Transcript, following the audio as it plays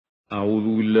أعوذ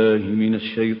بالله من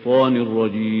الشيطان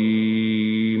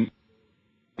الرجيم.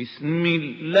 بسم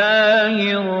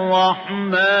الله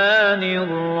الرحمن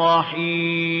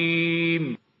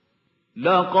الرحيم.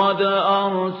 لقد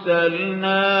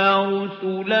أرسلنا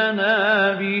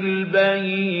رسلنا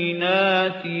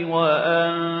بالبينات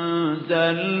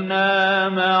وأنزلنا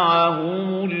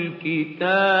معهم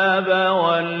الكتاب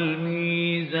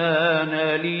والميزان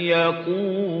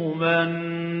ليقوم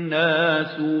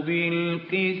الناس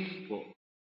بالقسط.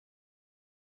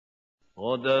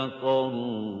 صدق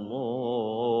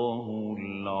الله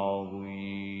العظيم.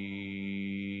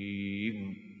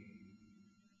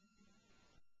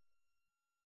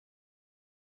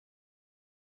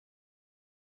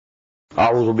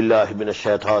 أعوذ بالله من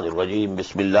الشيطان الرجيم.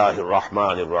 بسم الله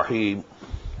الرحمن الرحيم.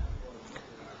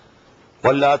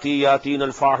 واللاتي ياتين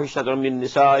الفاحشة من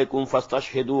نسائكم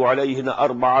فاستشهدوا عليهن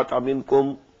أربعة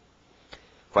منكم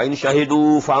فإن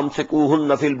شهدوا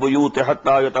فأمسكوهن في البيوت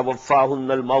حتى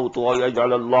يتوفاهن الموت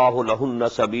ويجعل الله لهن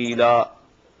سبيلا.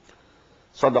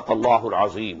 صدق الله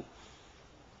العظيم.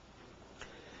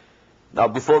 Now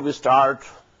before we start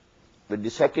with the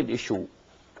second issue,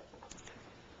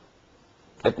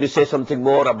 let me say something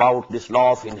more about this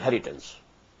law of inheritance.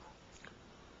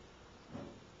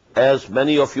 As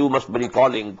many of you must be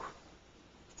recalling,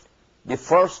 the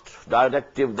first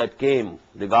directive that came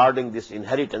regarding this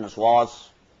inheritance was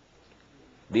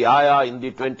the ayah in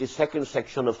the 22nd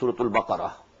section of Surah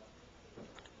Al-Baqarah.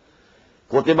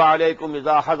 كُتِبَ عَلَيْكُمْ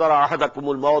إِذَا حَضَرَ أَحَدَكُمُ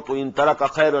الْمَوْتُ إِنْ تَرَكَ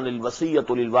خَيْرًا الْوَصِيَّةُ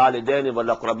لِلْوَالِدَيْنِ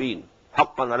وَالْأَقْرَبِينَ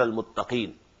حَقًّا عَلَى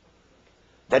الْمُتَّقِينَ.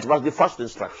 That was the first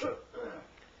instruction.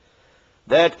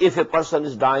 That if a person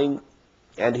is dying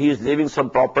and he is leaving some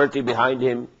property behind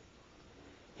him,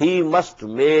 he must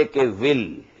make a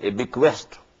will, a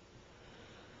bequest.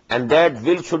 And that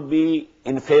will should be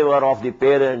in favor of the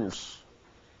parents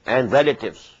and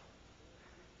relatives.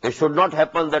 It should not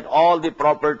happen that all the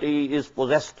property is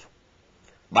possessed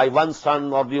by one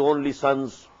son or the only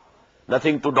sons,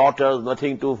 nothing to daughters,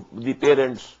 nothing to the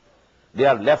parents. They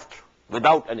are left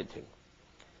without anything.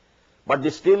 But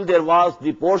still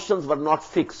the portions were not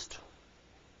fixed.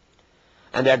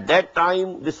 And at that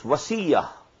time, this wasiyah,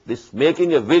 this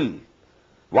making a will,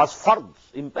 was fard,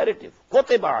 imperative.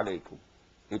 Kutiba alaykum.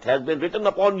 It has been written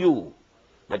upon you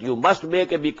that you must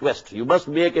make a bequest, you must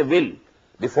make a will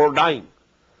before dying,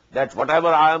 that whatever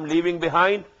I am leaving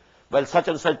behind, well, such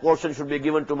and such portion should be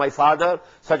given to my father,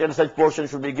 such and such portion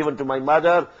should be given to my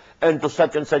mother, and to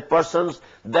such and such persons.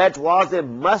 That was a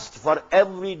must for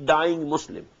every dying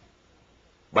Muslim.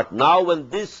 But now when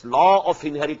this law of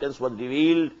inheritance was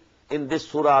revealed in this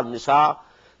Surah An-Nisa,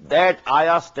 that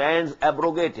ayah stands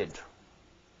abrogated.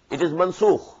 It is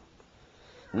mansukh.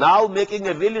 Now making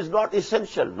a will is not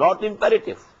essential, not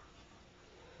imperative.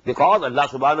 Because Allah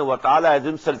subhanahu wa ta'ala has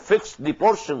himself fixed the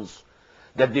portions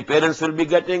that the parents will be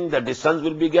getting, that the sons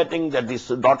will be getting, that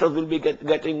the daughters will be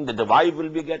getting, that the wife will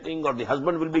be getting, or the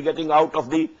husband will be getting out of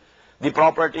the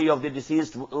property of the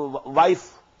deceased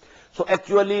wife. So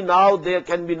actually now there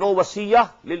can be no wasiyah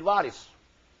lil waris.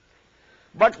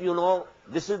 But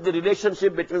this is the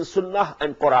relationship between Sunnah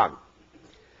and Quran.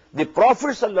 The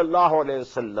Prophet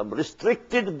ﷺ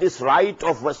restricted this right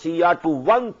of wasiyah to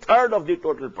 1/3 of the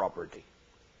total property.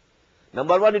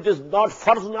 Number one, it is not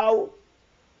farz now.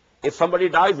 If somebody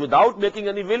dies without making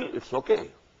any will, it's okay.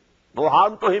 No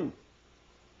harm to him.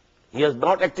 He has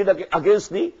not acted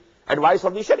against the advice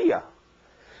of the Sharia.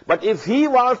 But if he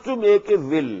wants to make a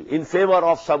will in favor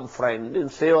of some friend, in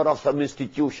favor of some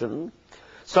institution,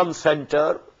 some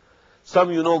center, some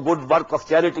good work of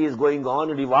charity is going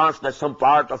on, and he wants that some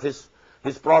part of his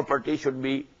property should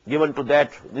be given to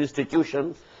that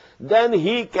institution, then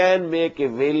he can make a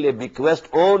will, a bequest,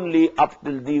 only up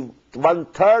till the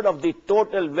 1/3 of the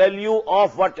total value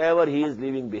of whatever he is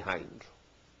leaving behind.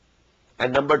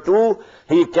 And number two,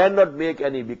 he cannot make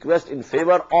any bequest in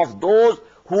favor of those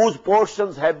whose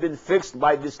portions have been fixed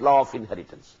by this law of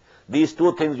inheritance. These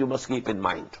two things you must keep in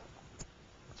mind.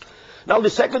 Now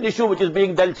the second issue which is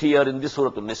being dealt here in this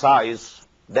Surah An-Nisa is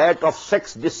that of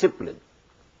sex discipline.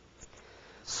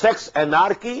 Sex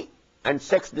anarchy and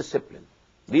sex discipline.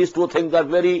 These two things are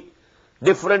very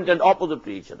different and opposite to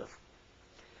each other.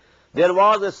 There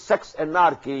was a sex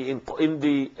anarchy in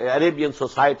the Arabian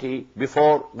society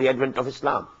before the advent of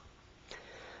Islam.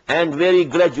 And very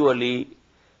gradually,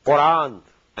 Quran,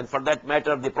 and for that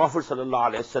matter the Prophet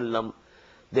ﷺ,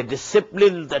 they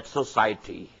disciplined that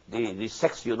society. The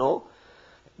sex,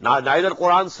 Now, neither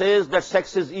Quran says that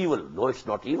sex is evil. No, it's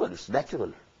not evil, it's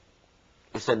natural.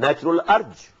 It's a natural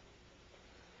urge.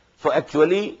 So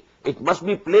actually, it must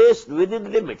be placed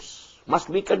within limits, must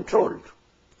be controlled.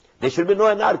 There should be no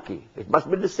anarchy. It must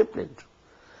be disciplined.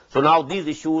 So now these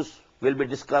issues will be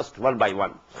discussed one by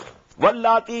one.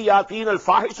 وَاللَّاتِي يَاتِينَ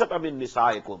الْفَاحِشَةَ مِن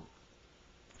نِسَائِكُمْ.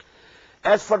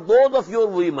 As for those of your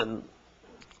women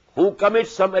who commit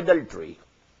some adultery,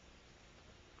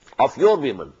 of your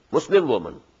women, Muslim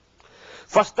women,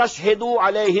 فَاسْتَشْهِدُوا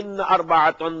عَلَيْهِنَّ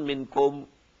أَرْبَعَةٌ مِّنْكُمْ.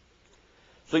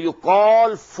 So you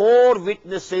call 4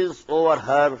 witnesses over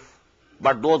her,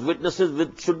 but those witnesses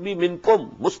should be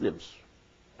minkum, Muslims,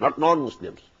 not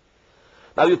non-Muslims.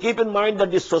 Now you keep in mind that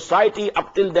this society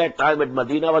up till that time at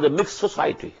Medina was a mixed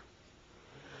society.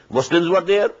 Muslims were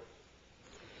there,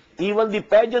 even the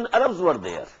pagan Arabs were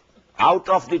there, out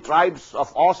of the tribes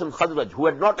of Aus and Khazraj, who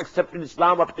had not accepted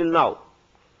Islam up till now.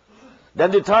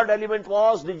 Then the third element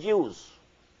was the Jews.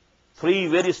 3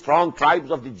 very strong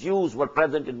tribes of the Jews were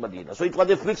present in Medina. So it was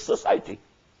a mixed society.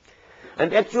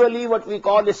 And actually what we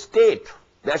call a state,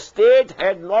 the state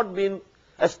had not been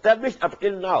established up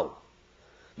till now.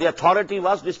 The authority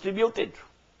was distributed.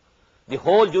 The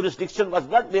whole jurisdiction was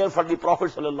not there for the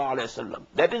Prophet ﷺ.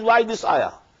 That is why this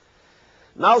ayah.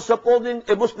 Now supposing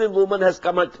a Muslim woman has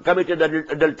committed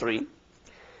adultery,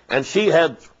 and she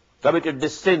had committed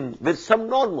this sin with some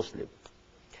non-Muslim,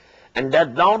 and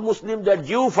that non-Muslim, that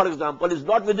Jew, for example, is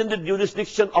not within the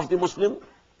jurisdiction of the Muslim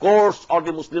courts or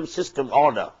the Muslim system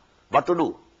order. What to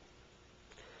do?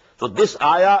 So this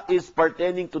ayah is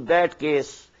pertaining to that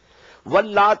case.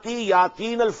 وَاللَّاتِي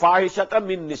يَاتِينَ الْفَاحِشَةَ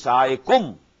مِن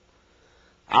نِسَائِكُمْ.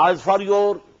 As for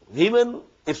your women,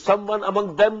 if someone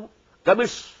among them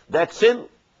commits that sin,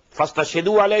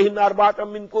 فَاسْتَشْهِدُوا عَلَيْهِنَّ أَرْبَعَةً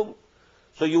مِّنْكُمْ.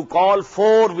 So you call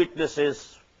 4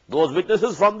 witnesses, those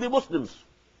witnesses from the Muslims.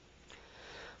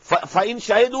 فَإِنْ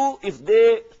شَهِدُوا, if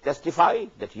they testify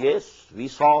that yes, we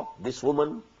saw this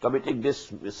woman committing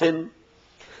this sin,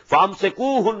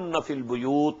 فَأَمْسِكُوهُنَّ فِي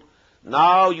الْبُيُوتِ.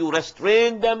 Now you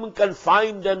restrain them,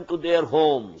 confine them to their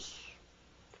homes.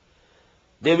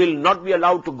 They will not be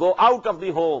allowed to go out of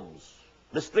the homes.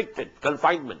 Restricted,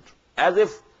 confinement. As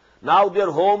if now their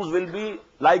homes will be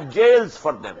like jails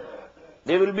for them.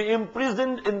 They will be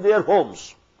imprisoned in their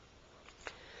homes.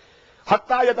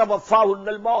 حَتَّى يَتَوَفَّاهُنَّ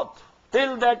الْمَوْتِ.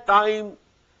 Till that time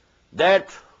that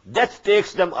death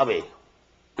takes them away.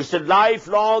 It's a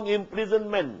lifelong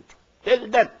imprisonment. Till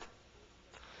death.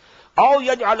 أَوْ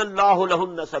يَجْعَلَ اللَّهُ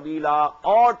لَهُنَّ سَبِيلًا.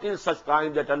 Or till such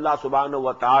time that Allah subhanahu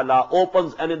wa ta'ala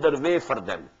opens another way for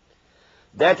them.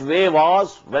 That way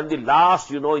was when the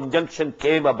last, injunction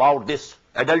came about this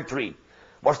adultery.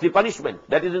 What's the punishment?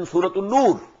 That is in Surah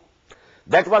An-Nur.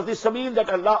 That was the sabil that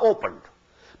Allah opened.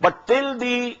 But till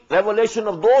the revelation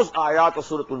of those ayat of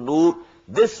Surah An-Nur,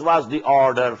 this was the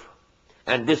order,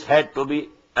 and this had to be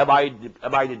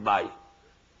abided by.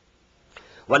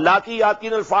 وَاللَّاتِي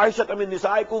يَاتِينَ الْفَاحِشَةَ مِن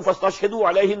نِسَائِكُمْ فَاسْتَشْهِدُوا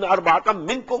عَلَيْهِنَّ أَرْبَعَةً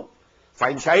مِّنْكُمْ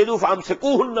فَإِنْ شَهِدُوا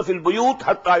فَأَمْسِكُوهُنَّ فِي الْبُيُوتِ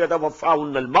حَتَّى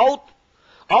يَتَوَفَّاهُنَّ الْمَوْتُ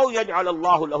أَوْ يَجْعَلَ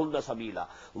اللَّهُ لَهُنَّ سَبِيلًا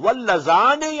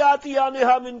وَاللَّذَانِ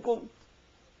يَأْتِيَانِهَا مِنْكُمْ.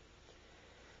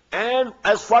 And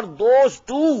as for those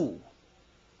 2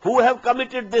 who have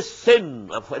committed this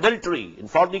sin of adultery in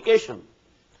fornication,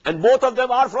 and both of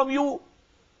them are from you,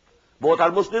 both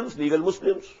are Muslims, legal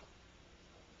Muslims,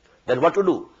 then what to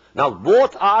do? Now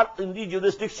both are in the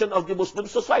jurisdiction of the Muslim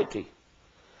society.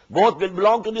 Both will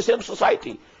belong to the same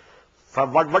society.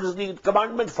 What is the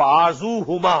commandment?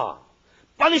 فَعَزُوهُمَا.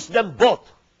 Punish them both.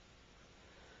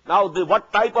 Now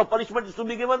what type of punishment is to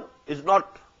be given is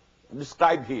not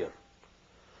described here.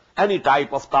 Any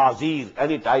type of ta'zir,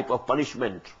 any type of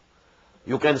punishment.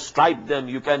 You can strike them,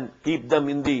 you can keep them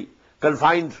in the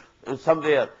confined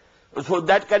somewhere. So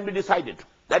that can be decided.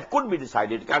 That could be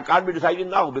decided. It can't be decided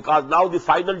now, because now the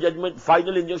final judgment,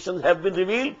 final injunctions have been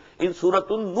revealed in Surah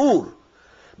An-Nur.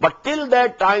 But till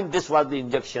that time, this was the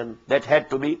injunction that had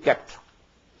to be kept.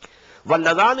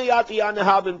 وَالَّذَانِ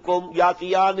يَأْتِيَانِهَا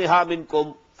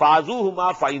مِنْكُمْ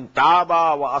فَعَزُوهُمَا فَإِنْ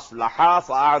تَابَا وَأَصْلَحَا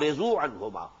فَأَعْرِضُوا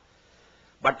عَنْهُمَا.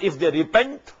 But if they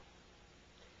repent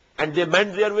and they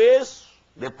mend their ways,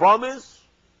 they promise,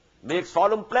 make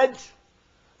solemn pledge,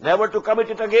 never to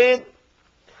commit it again,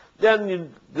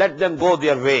 then let them go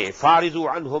their way.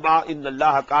 فَارِزُوا عَنْهُمَا إِنَّ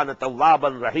اللَّهَ كَانَ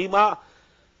تَوَّابًا رَحِيمًا.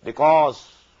 Because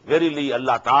verily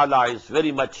Allah Ta'ala is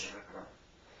very much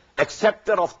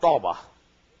acceptor of tawbah,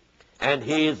 and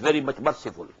He is very much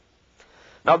merciful.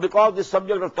 Now because this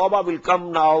subject of tawbah will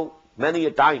come now many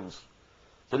a times,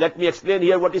 so let me explain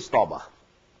here what is tawbah.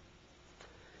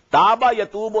 Taba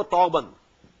yatubu tawban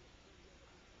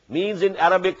means in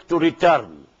Arabic to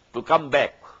return, to come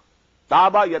back.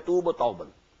 Taba yatubu tawban.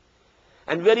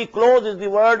 And very close is the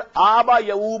word aba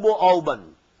yaubu auban.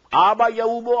 Aba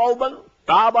yaubu auban,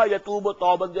 taba yatubu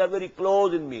tawban. They are very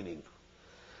close in meaning.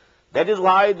 That is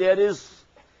why there is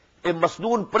a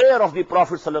masnoon prayer of the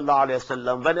Prophet sallallahu alaihi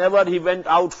wasallam whenever he went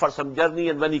out for some journey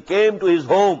and when he came to his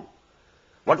home.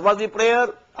 What was the prayer?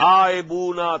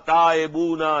 Aibuna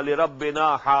taibuna li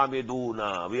rabbina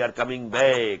hamiduna. We are coming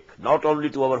back not only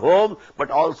to our home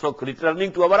but also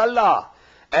returning to our Allah,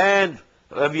 and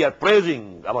we are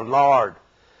praising our Lord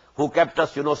who kept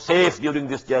us, safe during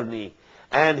this journey,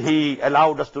 and He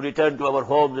allowed us to return to our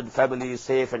homes and families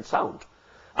safe and sound.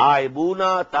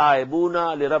 Aibuna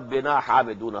taibuna li rabbina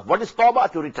hamiduna. What is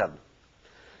tawbah? To return.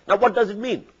 Now what does it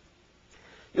mean?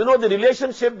 The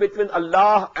relationship between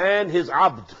Allah and His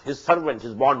abd, His servant,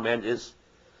 His bondman, is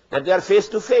that they are face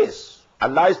to face.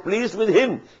 Allah is pleased with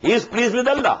him. He is pleased with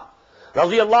Allah.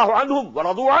 Radiyallahu anhum wa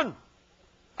radu an.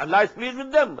 Allah is pleased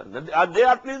with them and they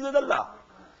are pleased with Allah.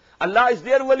 Allah is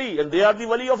their wali and they are the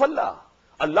wali of Allah.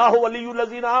 Allahu waliyul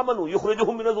lazina amanu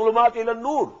yukhrijuhum min adh-dhulumati ila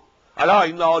an-nur. Ala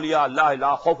inna awliya Allah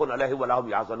la khawfun alayhim wa lahum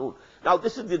yahzanun. Now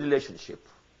this is the relationship.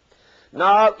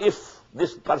 Now if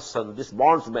this person, this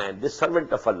bondsman, this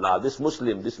servant of Allah, this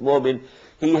Muslim, this mu'min,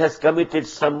 he has committed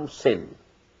some sin,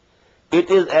 it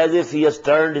is as if he has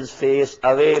turned his face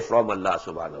away from Allah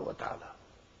subhanahu wa ta'ala.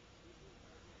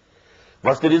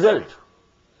 What's the result?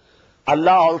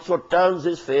 Allah also turns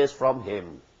his face from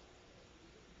him.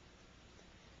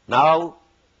 Now,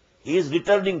 he is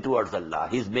returning towards Allah.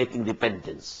 He is making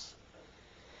repentance.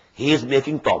 He is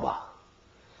making tawbah.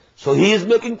 So he is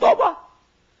making tawbah.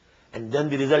 And then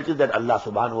the result is that Allah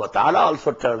subhanahu wa ta'ala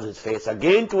also turns his face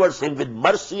again towards him with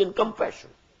mercy and compassion.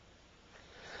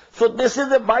 So this is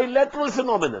a bilateral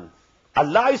phenomenon.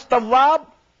 Allah is tawwab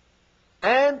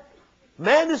and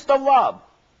man is tawwab.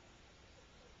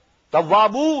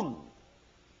 Tawwabun.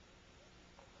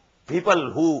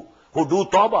 People who do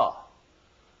tawbah.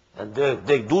 And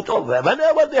they do tawbah.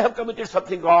 Whenever they have committed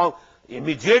something wrong,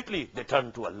 immediately they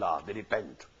turn to Allah. They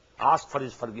repent. Ask for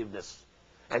His forgiveness.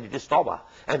 And it is tawbah.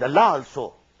 And Allah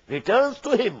also returns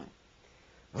to him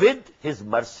with His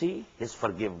mercy, His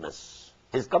forgiveness,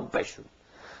 His compassion.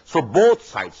 So both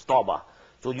sides, tawbah.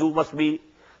 So you must be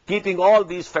keeping all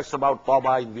these facts about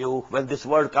tawbah in view when this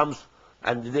word comes,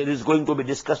 and there is going to be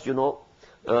discussed,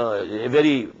 a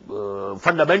very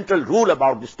fundamental rule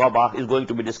about this tawbah is going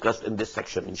to be discussed in this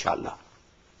section, inshallah.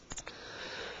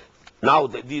 Now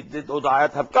those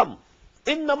ayat have come.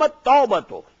 Innamat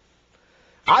tawbatu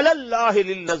ala Allahi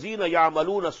lillazina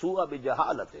ya'maluna su'a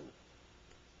bijahalatin.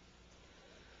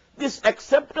 This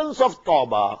acceptance of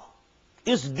tawbah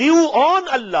is due on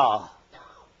Allah.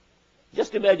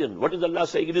 Just imagine, what is Allah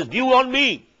saying? It is due on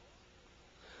me.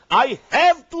 I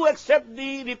have to accept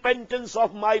the repentance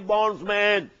of my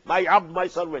bondsman, my abd, my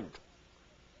servant.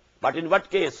 But in what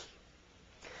case?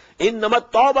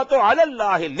 Innamat tawbatu ala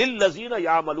Allahi lillazina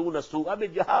ya'maluna su'a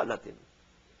bijahalatin.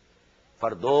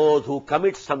 For those who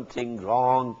commit something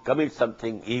wrong, commit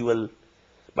something evil,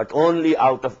 but only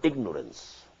out of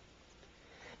ignorance.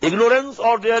 Ignorance,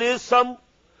 or there is some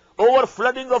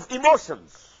overflooding of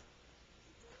emotions.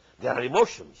 There are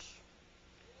emotions.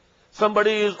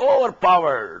 Somebody is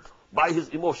overpowered by his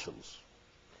emotions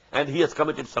and he has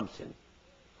committed some sin.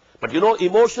 But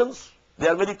emotions, they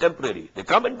are very temporary. They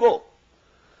come and go.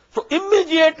 So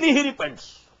immediately he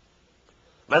repents.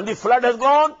 When the flood has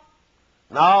gone,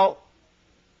 now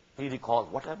he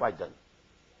recalls, what have I done?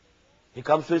 He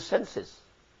comes to his senses.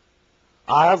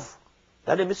 I have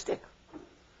done a mistake.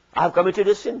 I have committed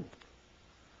a sin.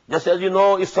 Just as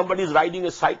if somebody is riding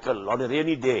a cycle on a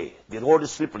rainy day, the road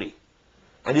is slippery,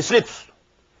 and he slips.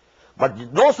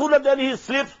 But no sooner than he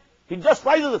slips, he just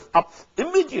rises up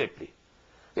immediately.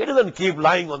 He doesn't keep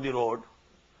lying on the road.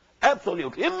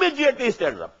 Absolutely. Immediately he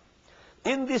stands up.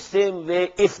 In the same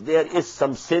way, if there is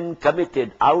some sin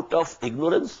committed out of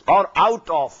ignorance or out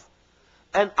of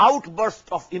an outburst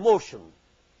of emotion,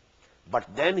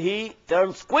 but then he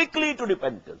turns quickly to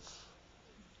repentance.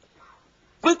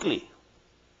 Quickly.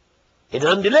 He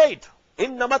doesn't delay it.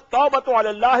 إنما التوبة على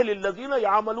الله للذين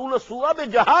يعملون السوء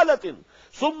بجهالة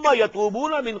ثم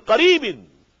يتوبون من قريب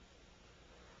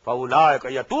فأولئك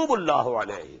يتوب الله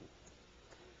عليهم.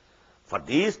 For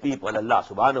these people, Allah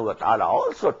subhanahu wa ta'ala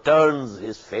also turns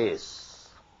His face.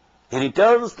 He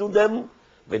returns to them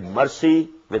with mercy,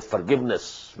 with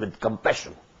forgiveness, with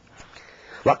compassion.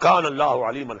 وَكَانَ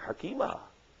اللَّهُ عَلِيمًا حَكِيمًا.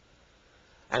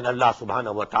 And Allah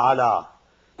subhanahu wa ta'ala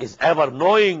is ever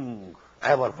knowing,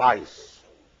 ever wise.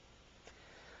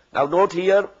 Now note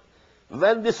here,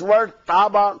 when this word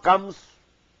taba comes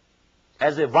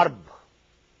as a verb,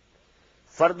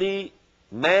 for the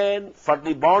man, for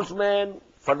the bondsman,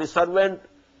 for the servant,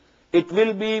 it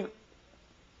will be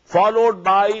followed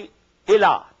by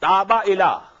ila, taba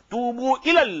ila, tubu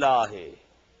ilallahi.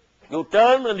 You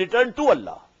turn and return to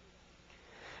Allah.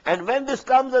 And when this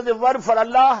comes as a verb for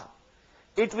Allah,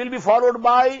 it will be followed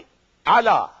by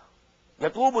ala.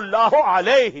 Yatubullahu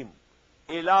alayhim.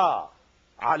 Ila.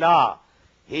 Ala.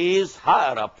 He is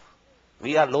higher up.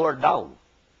 We are lower down.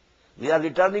 We are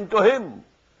returning to him.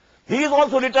 He is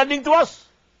also returning to us,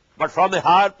 but from a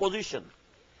higher position.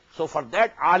 So for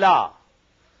that, ala.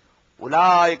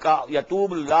 Ulaika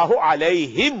yatubullahu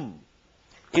alayhim.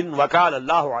 In wakal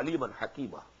Allahu aliman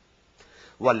hakima.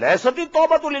 وَلَيْسَتِ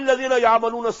التَّوْبَةُ لِلَّذِينَ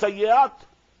يَعْمَلُونَ السَّيِّئَاتِ.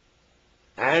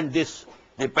 And this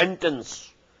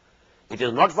repentance, it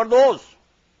is not for those.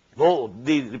 No,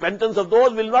 the repentance of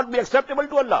those will not be acceptable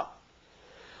to Allah,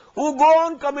 who go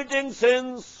on committing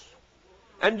sins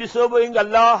and disobeying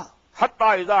Allah,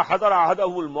 حَتَّى إِذَا حَضَرَ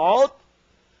أَحَدَهُمُ الْمَوْتِ,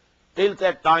 till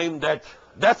that time that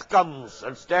death comes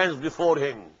and stands before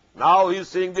him. Now he is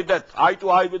seeing the death, eye to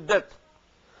eye with death.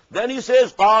 Then he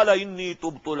says, قَالَ إِنِّي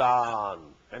تُبْتُ الْآنَ.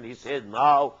 And he says,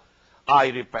 now I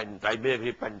repent, I make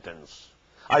repentance.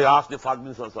 I ask the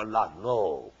forgiveness of Allah.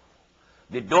 No.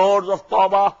 The doors of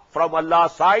Tawbah from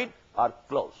Allah's side are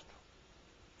closed.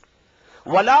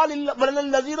 وَلَا الَّذِينَ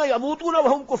يَمُوتُونَ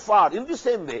وَهُمْ كُفَّارٌ. In the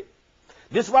same way,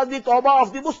 this was the Tawbah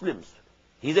of the Muslims.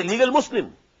 He is a legal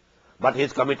Muslim, but he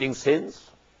is committing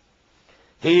sins.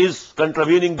 He is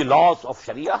contravening the laws of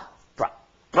Sharia,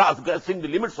 transgressing the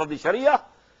limits of the Sharia,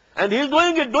 and he is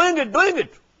doing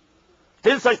it,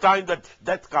 till such time that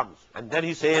death comes. And then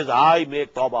he says, I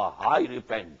make tawbah, I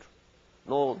repent.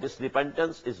 No, this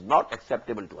repentance is not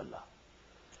acceptable to Allah.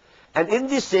 And in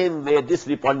the same way, this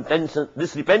repentance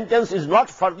is not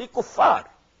for the kuffar.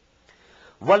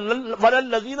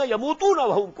 وَلَلَّذِينَ يَمُوتُونَ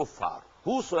وَهُمْ kuffar.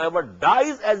 Whosoever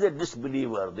dies as a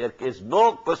disbeliever, there is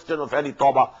no question of any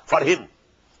tawbah for him.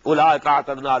 أُولَٰئِكَ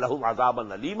أَعْتَدْنَا لَهُمْ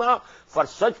عَذَابًا أَلِيمًا. For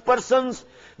such persons,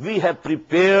 we have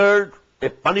prepared a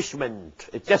punishment,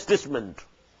 a chastisement,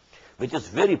 which is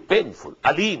very painful.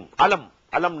 Alim, alam,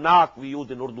 alamnak we use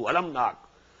in Urdu, alamnak.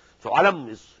 So alam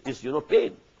is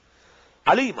pain.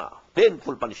 Alima,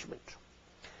 painful punishment.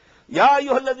 Ya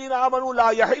ayyuhalladhina amanu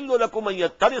la yahillu lakum an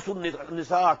yattarisu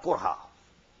nisa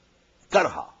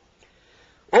karha.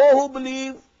 Oh, who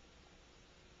believe,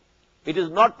 it is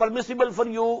not permissible for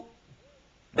you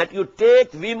that you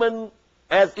take women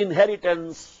as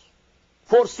inheritance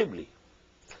forcibly.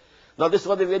 Now this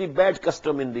was a very bad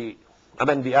custom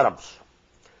among the Arabs,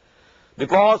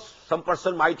 because some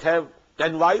person might have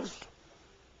 10 wives,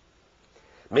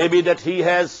 maybe that he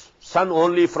has son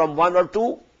only from 1 or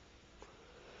 2,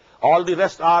 all the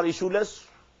rest are issueless.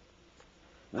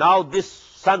 Now this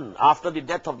son, after the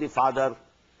death of the father,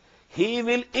 he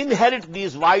will inherit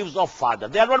these wives of father.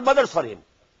 They are not mothers for him.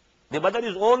 The mother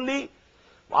is only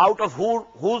out of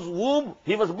whose womb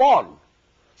he was born.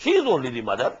 She is only the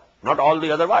mother, not all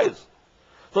the other wives.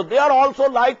 So they are also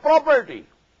like property,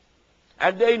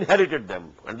 and they inherited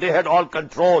them, and they had all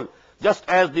control. Just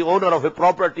as the owner of a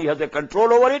property has a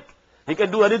control over it, he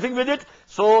can do anything with it,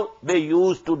 so they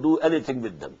used to do anything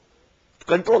with them, to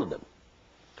control them.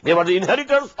 They were the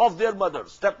inheritors of their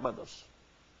mothers, stepmothers.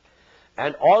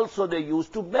 And also they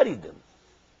used to marry them.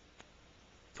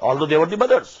 Although they were the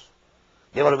mothers,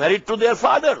 they were married to their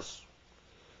fathers.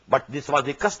 But this was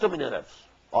the custom in Arabs,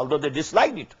 although they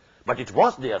disliked it. But it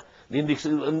was there. In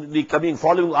the coming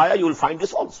following ayah, you will find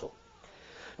this also.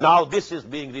 Now this is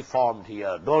being reformed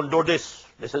here. Don't do this.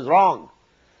 This is wrong.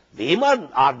 The women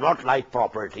are not like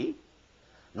property,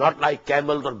 not like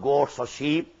camels or goats or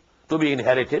sheep to be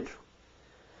inherited.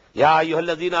 Ya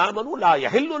ayyuhalladhina amanu la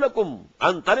yahillu lakum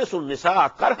an tarisu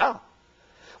nisa karha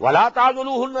wa la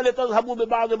ta'dhuluhunna litadhhabu bi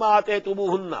ba'd ma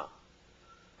ataytumuhunna.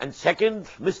 And second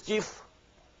mischief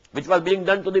which was being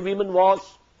done to the women was,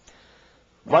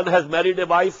 one has married a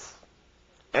wife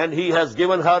and he has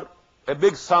given her a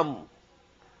big sum,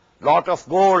 lot of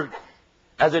gold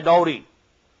as a dowry,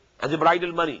 as a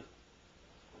bridal money.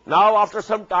 Now after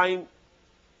some time,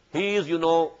 he is,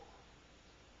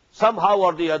 somehow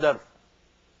or the other,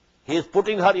 he is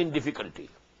putting her in difficulty,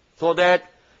 so that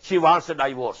she wants a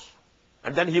divorce.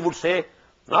 And then he would say,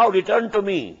 now return to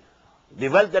me the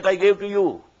wealth that I gave to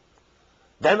you,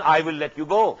 then I will let you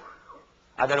go.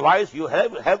 Otherwise, you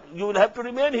will have to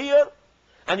remain here,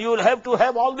 and you will have to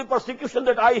have all the persecution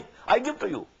that I give to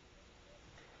you.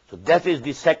 So that is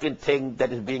the second thing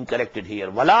that is being corrected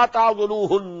here. وَلَا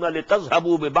تَعْضُلُوهُنَّ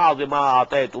لِتَذْهَبُوا بِبَعْضِ مَا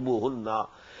آتَيْتُمُوهُنَّ.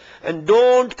 And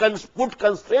don't put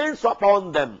constraints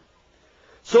upon them,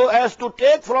 so as to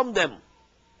take from them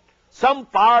some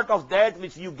part of that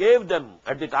which you gave them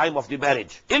at the time of the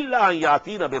marriage. إِلَّا أَنْ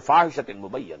يَأْتِينَ بِفَاحِشَةٍ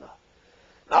مُبَيَّنَةٍ.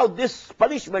 Now this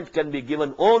punishment can be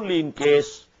given only in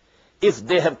case if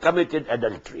they have committed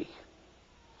adultery.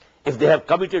 If they have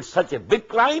committed such a big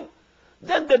crime,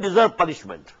 then they deserve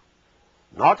punishment.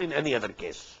 Not in any other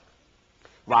case.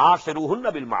 وَعَاشِرُوهُنَّ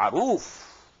بِالْمَعْرُوفِ,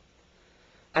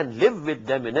 and live with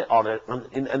them in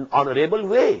an honorable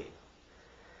way,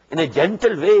 in a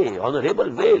gentle way, honorable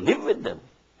way. Live with them.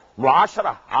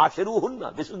 Mu'ashara,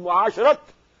 ashiruhunna. This is mu'asharat.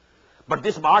 But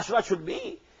this mu'ashara should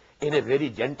be in a very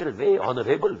gentle way,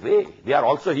 honorable way. They are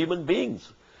also human beings.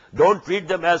 Don't treat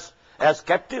them as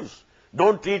captives.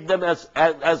 Don't treat them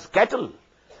as cattle.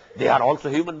 They are also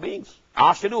human beings.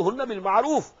 Ashiruhunna bil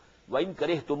ma'ruf. Wa in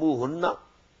karihtumuhunna.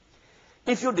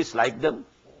 If you dislike them,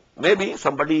 maybe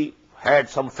somebody had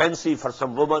some fancy for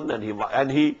some woman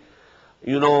and he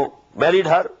married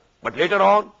her, but later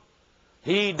on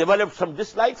he developed some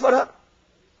dislike for her.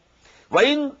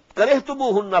 وَإِن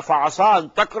كَرِهْتُمُوهُنَّ فَعَسَىٰ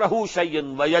أَن تَكْرَهُوا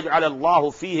شَيْئًا وَيَجْعَلَ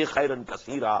اللَّهُ فِيهِ خَيْرًا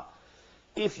كَثِيرًا.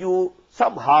 If you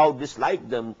somehow dislike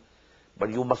them,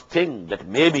 but you must think that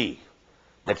maybe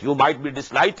that you might be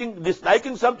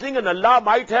disliking something and Allah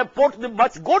might have put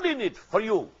much good in it for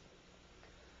you.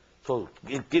 So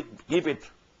keep it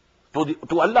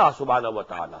to Allah subhanahu wa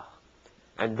ta'ala.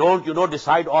 And don't,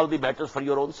 decide all the matters for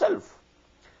your own self.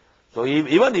 So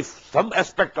even if some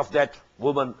aspect of that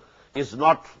woman is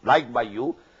not liked by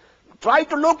you, try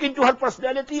to look into her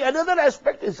personality. Another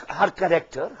aspect is her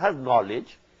character, her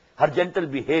knowledge, her gentle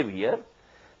behavior.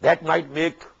 That might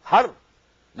make her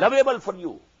lovable for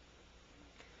you.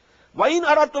 وَإِنْ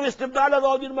أَرَدْتُمْ إِسْتِبْدَالَ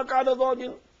زَوْجٍ مَكَانَ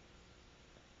زَوْجٍ.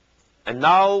 And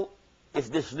now, if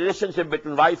this relationship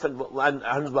between wife and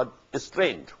husband is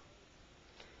strained,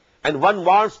 and one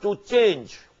wants to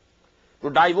change, to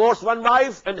divorce one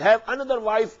wife and have another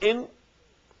wife in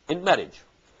marriage.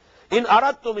 In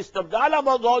aradtum istabdala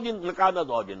zawjin makana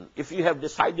zawjin. If you have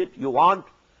decided you want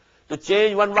to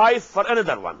change one wife for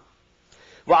another one.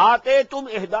 Wa atetum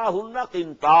ihdahunna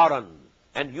qintaran.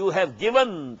 And you have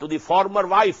given to the former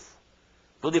wife,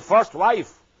 to the first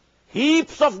wife,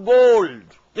 heaps of gold,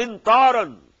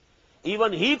 qintaran.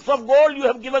 Even heaps of gold you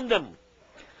have given them.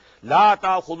 La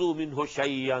ta'khudhu minhu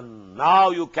shay'an. Now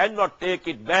you cannot take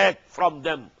it back from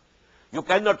them. You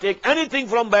cannot take anything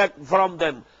from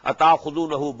them.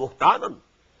 Ata'khudhunahu buhtanan.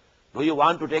 Do you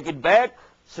want to take it back?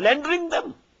 Slandering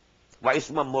them. Wa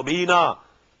isman mubina.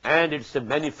 And it's a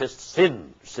manifest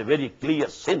sin. It's a very clear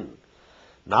sin.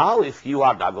 Now if you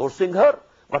are divorcing her,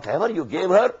 whatever you gave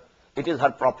her, it is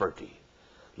her property.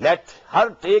 Let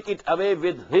her take it away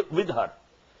with her.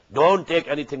 Don't take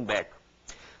anything back.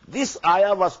 This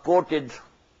ayah was quoted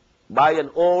by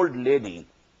an old lady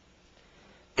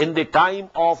in the time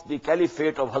of the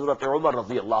caliphate of Hazrat Umar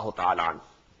radiyallahu ta'ala anhu.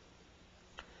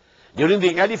 During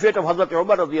the caliphate of Hazrat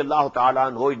Umar radiyallahu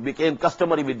ta'ala anhu, it became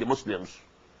customary with the Muslims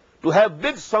to have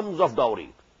big sums of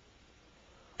dowry.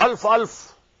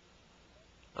 Alf,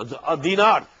 a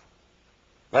dinar.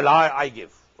 Well, I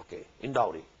give, okay, in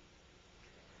dowry.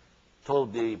 So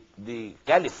the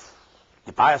caliph,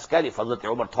 the pious caliph, Hazrat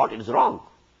Umar, thought it is wrong.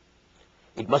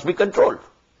 It must be controlled.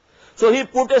 So he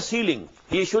put a ceiling.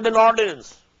 He issued an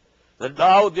ordinance that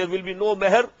now there will be no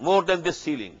meher more than this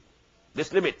ceiling,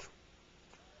 this limit.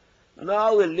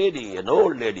 Now an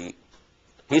old lady,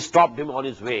 he stopped him on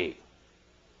his way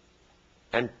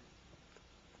and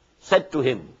said to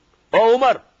him, "Oh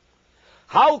Umar,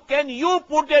 how can you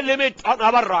put a limit on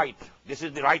our right? This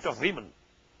is the right of women.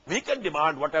 We can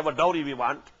demand whatever dowry we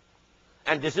want.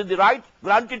 And this is the right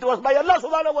granted to us by Allah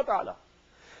subhanahu wa ta'ala.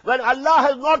 When Allah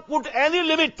has not put any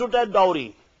limit to that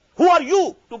dowry, who are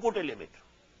you to put a limit?"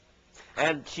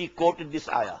 And she quoted this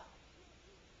ayah.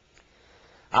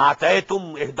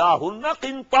 Ataytum ihdahunna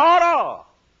qintara.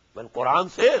 When Quran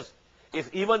says,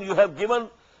 if even you have given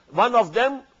one of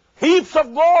them heaps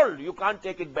of gold, you can't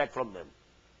take it back from them.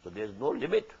 So there is no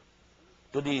limit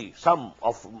to the sum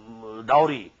of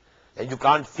dowry. And you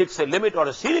can't fix a limit or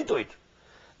a ceiling to it.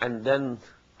 And then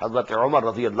Hazrat Umar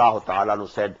radiyallahu ta'ala anhu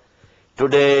said,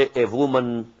 today a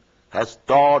woman has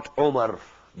taught Umar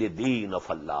the deen of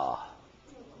Allah.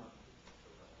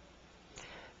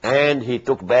 And he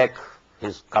took back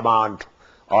his command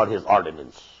or his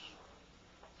ordinance.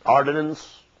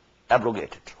 Ordinance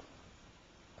abrogated.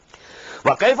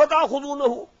 وَكَيْفَ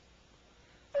تَأْخُذُونَهُ.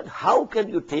 And how can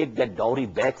you take that dowry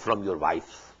back from your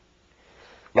wife?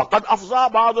 وَقَدْ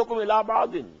أَفْضَىٰ بَعْضُكُمْ إِلَىٰ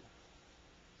بَعْضٍ.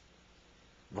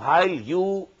 While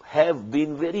you have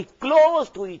been very close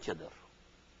to each other,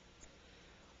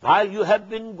 while you have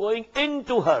been going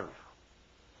into her,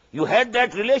 you had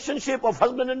that relationship of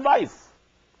husband and wife.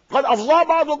 قَدْ أَفْضَىٰ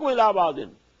بَعْضُكُمْ إِلَىٰ بَعْضٍ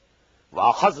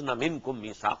وَأَخَذْنَ مِنْكُمْ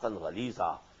مِيثَاقًا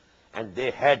غَلِيظًا. And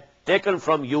they had taken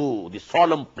from you the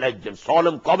solemn pledge and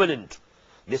solemn covenant.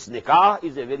 This nikah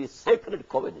is a very sacred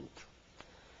covenant.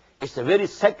 It's a very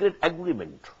sacred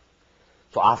agreement.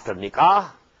 So after nikah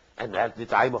And at the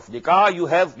time of nikah, you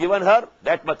have given her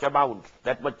that much amount,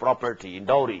 that much property in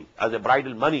dowry as a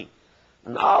bridal money.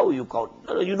 Now you count.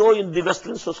 You know, in the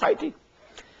Western society,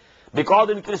 because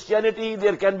in Christianity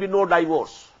there can be no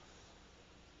divorce.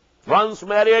 Once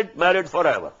married, married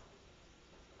forever.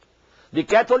 The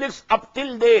Catholics up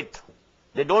till date,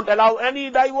 they don't allow any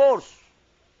divorce.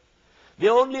 They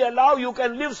only allow you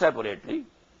can live separately.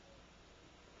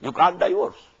 You can't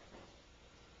divorce.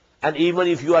 And even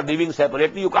if you are living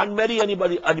separately, you can't marry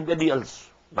anybody else,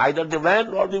 neither the man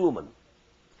nor the woman.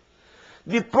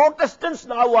 The Protestants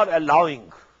now are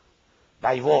allowing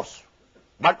divorce,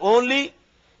 but only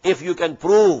if you can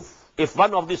prove, if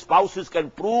one of the spouses can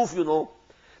prove,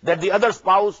 that the other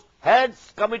spouse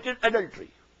has committed adultery.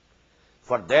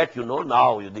 For that,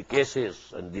 now the cases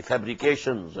and the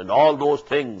fabrications and all those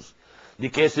things, the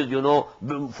cases,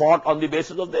 fought on the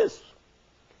basis of this.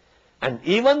 And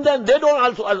even then, they don't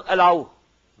also allow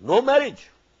no marriage.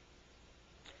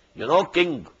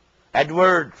 King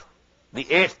Edward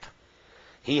VIII,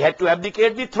 he had to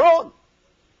abdicate the throne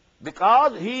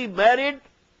because he married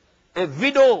a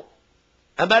widow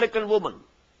American woman.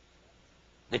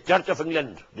 The Church of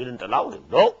England didn't allow him.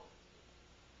 No.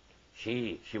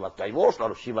 She was divorced,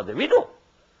 or she was a widow.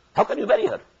 How can you marry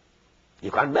her?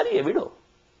 You can't marry a widow.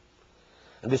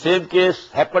 And the same case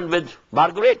happened with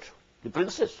Margaret, the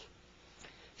princess.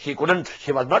 She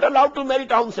was not allowed to marry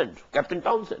Townsend, Captain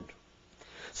Townsend.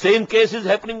 Same case is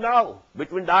happening now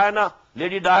between Diana,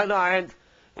 Lady Diana, and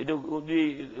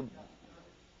the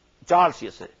Charles,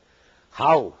 you say.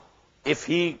 How? If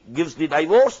he gives the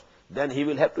divorce, then he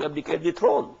will have to abdicate the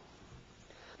throne.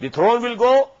 The throne will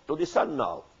go to the son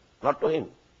now, not to him.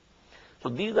 So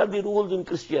these are the rules in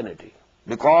Christianity.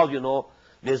 Because,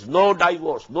 there's no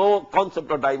divorce, no concept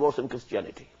of divorce in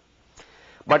Christianity.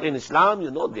 But in Islam,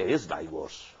 there is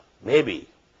divorce. Maybe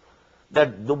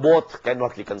that the both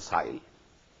cannot reconcile.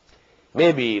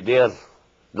 Maybe their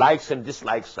likes and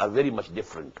dislikes are very much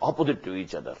different, opposite to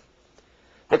each other.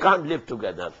 They can't live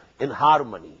together in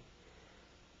harmony,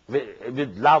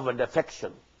 with love and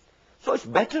affection. So it's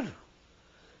better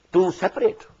to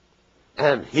separate.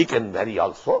 And he can marry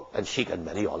also, and she can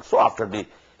marry also after the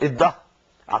iddah,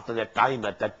 after that time,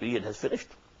 that period has finished.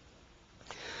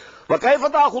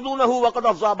 وَكَيْفَ تَأْخُذُونَهُ وَقَدْ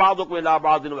أَفْضَىٰ بَعْضُكُمْ إِلَىٰ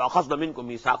بَعْضٍ وَأَخَذْنَ مِنْكُمْ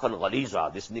مِيثَاقًا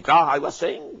غَلِيظًا. This nikah, I was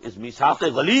saying, is mithaq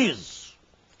ghaliz.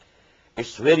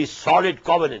 It's very solid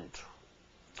covenant.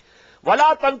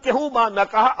 وَلَا تَنْكِحُوا مَا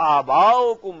نَكَحَ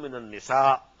آبَاؤُكُمْ مِنَ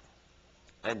النِّسَاءِ.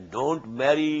 And don't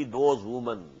marry those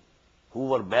women who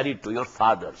were married to your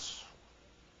fathers.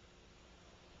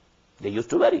 They used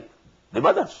to marry the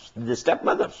mothers, the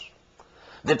stepmothers.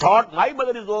 They thought, my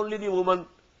mother is only the woman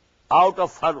out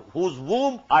of her whose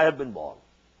womb I have been born.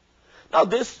 Now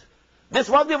this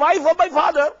was the wife of my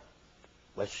father,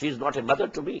 but she is not a mother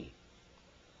to me.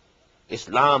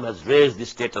 Islam has raised the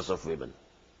status of women.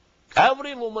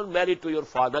 Every woman married to your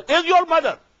father is your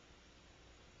mother.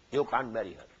 You can't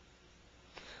marry her.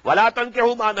 وَلَا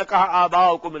تَنْكِحُوا مَا نَكَحَ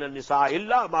آبَاؤُكُمْ مِنَ النِّسَاءِ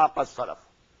إِلَّا مَا قَدْ سَلَفَ.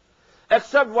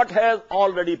 Except what has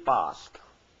already passed.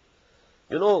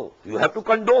 You have to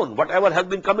condone whatever has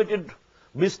been committed,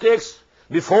 mistakes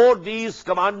before these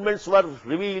commandments were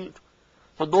revealed.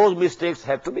 So those mistakes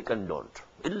have to be condoned.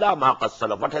 Illa ma qad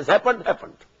salaf. What has happened,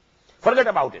 happened. Forget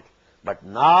about it. But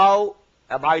now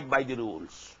abide by the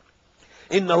rules.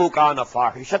 Innahu kana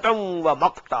fahishatan wa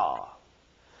maqta.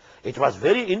 It was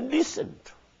very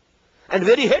indecent and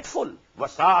very hateful.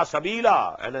 Wasa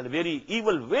sabila, and a very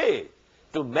evil way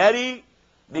to marry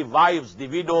the wives, the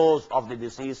widows of the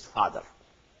deceased father.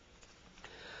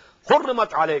 Hurrimat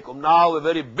alaykum, now a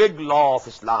very big law of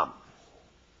Islam.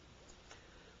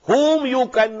 Whom you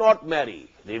cannot marry,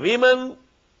 the women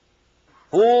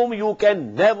whom you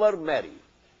can never marry.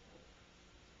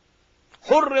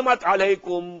 Hurrimat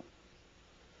alaykum,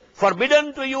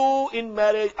 forbidden to you in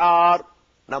marriage are,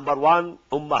 number one,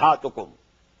 ummahatukum,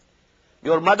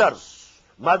 your mothers,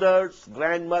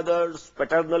 grandmothers,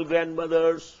 paternal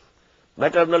grandmothers,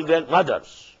 maternal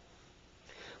grandmothers.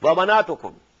 Wa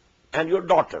banatukum, and your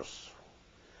daughters,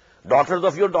 daughters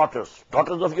of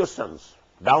your sons,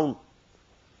 down.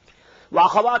 Wa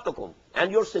akhawatukum,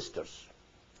 and your sisters.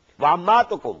 Wa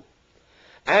ammatukum,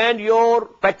 and your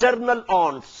paternal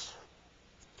aunts.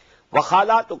 Wa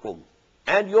khalatukum,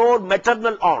 and your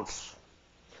maternal aunts.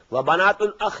 Wa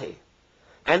banatul akhi,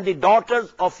 and the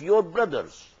daughters of your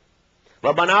brothers.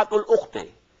 Wa banatul ukhti,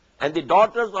 and the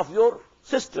daughters of your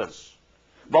sisters.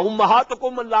 Wa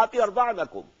ummahatukum allati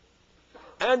arda'nakum,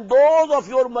 and those of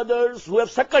your mothers who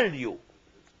have suckled you.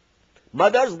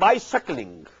 Mothers by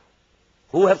suckling,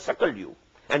 who have suckled you,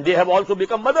 and they have also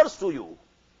become mothers to you.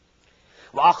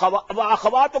 Wa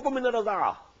akhawatukum min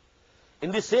ar-rada'ah,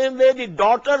 In the same way, the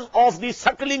daughters of the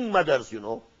suckling mothers,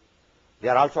 they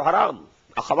are also haram.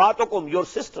 Akhawatukum, your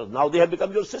sisters, now they have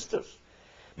become your sisters.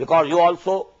 Because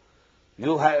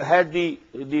you have had the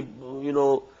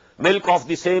milk of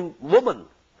the same woman,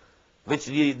 which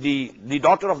the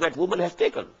daughter of that woman has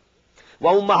taken.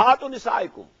 Wa ummahatu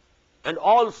nisaikum, and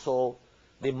also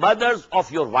the mothers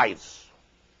of your wives.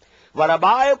 Wa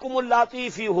rabaikum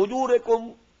allati fi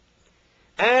hujurikum,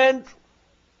 and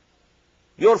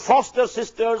your foster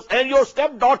sisters and your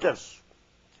stepdaughters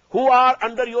who are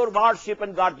under your wardship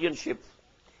and guardianship.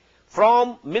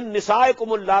 From min nisaikum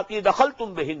allati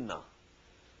dakhaltum bihinna,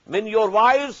 min your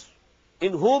wives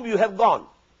in whom you have gone.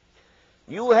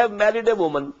 You have married a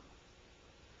woman,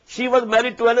 she was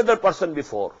married to another person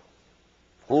before,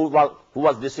 who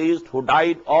was deceased, who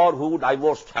died, or who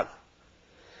divorced her.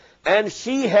 And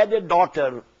she had a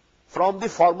daughter from the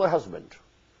former husband.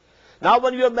 Now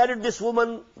when you have married this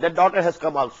woman, that daughter has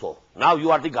come also. Now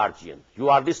you are the guardian. You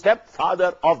are the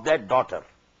stepfather of that daughter.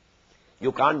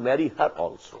 You can't marry her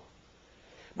also.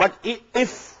 But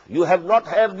if you have not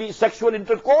had the sexual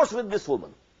intercourse with this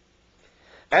woman,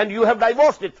 and you have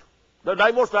divorced it, the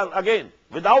divorce again,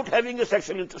 without having a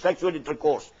sexual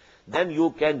intercourse, then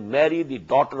you can marry the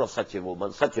daughter of such a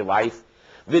woman, such a wife,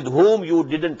 with whom you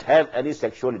didn't have any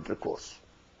sexual intercourse.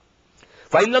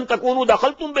 فَإِن لَمْ تَكُونُوا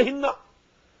دَخَلْتُمْ بِهِنَّ,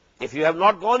 if you have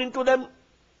not gone into them,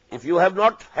 if you have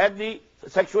not had the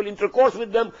sexual intercourse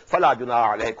with them, فَلَا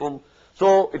جُنَاحَ عَلَيْكُمْ,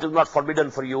 so it is not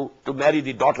forbidden for you to marry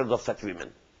the daughters of such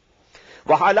women.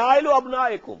 وَحَلَائِلُ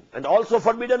أَبْنَائِكُمْ, and also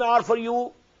forbidden are for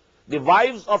you the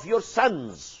wives of your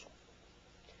sons.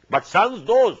 But sons,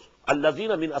 those, الَّذِينَ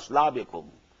مِنْ أَصْلَابِكُمْ,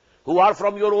 who are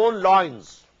from your own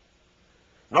loins,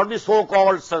 not the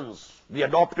so-called sons, the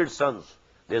adopted sons.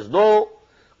 There is no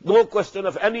question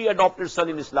of any adopted son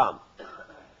in Islam.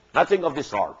 Nothing of the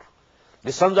sort.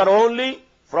 The sons are only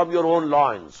from your own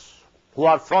loins, who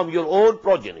are from your own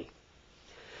progeny.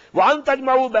 وَأَن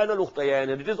تَجْمَعُوا بَيْنَ الْأُخْتَيَيْنِ,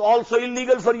 and it is also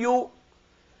illegal for you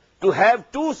to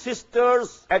have two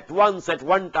sisters at once, at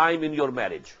one time in your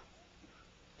marriage.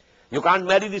 You can't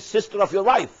marry the sister of your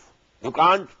wife. You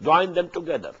can't join them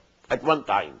together at one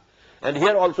time. And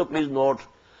here also please note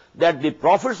that the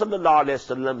Prophet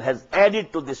ﷺ has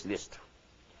added to this list.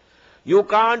 You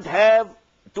can't have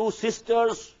two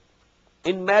sisters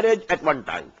in marriage at one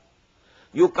time.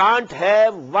 You can't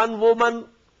have one woman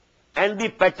and the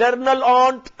paternal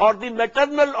aunt or the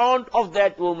maternal aunt of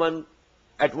that woman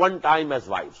at one time as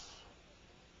wives.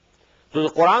 So the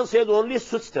Quran says only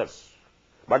sisters,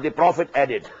 but the Prophet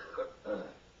added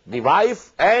the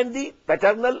wife and the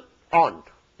paternal aunt.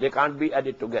 They can't be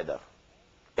added together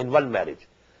in one marriage.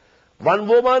 One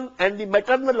woman and the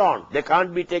maternal aunt, they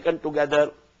can't be taken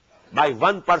together by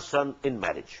one person in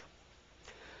marriage.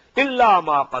 إِلَّا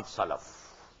مَا قَدْ سَلَفْ,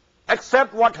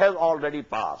 except what has already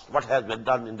passed, what has been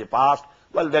done in the past,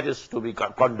 well, that is to be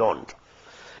condoned.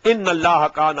 إِنَّ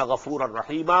اللَّهَ كَانَ غَفُورًا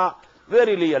رَحِيمًا,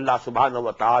 verily Allah subhanahu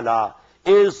wa ta'ala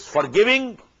is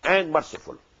forgiving and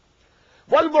merciful.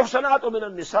 وَالْمُحْسَنَاتُ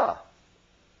مِنَ النِّسَاءِ,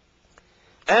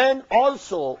 and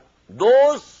also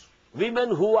those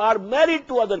women who are married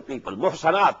to other people,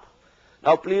 muhsanat.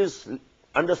 Now please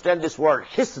understand this word,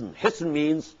 hisn. Hisn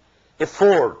means a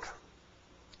fort.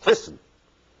 Hisn.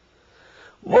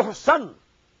 Muhsan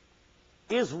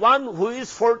is one who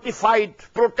is fortified,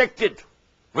 protected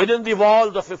within the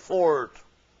walls of a fort.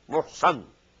 Muhsan.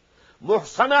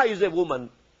 Muhsana is a woman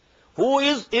who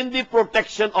is in the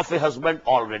protection of a husband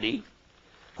already,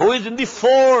 who is in the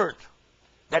fort.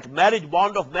 That marriage,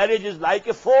 bond of marriage is like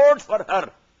a fort for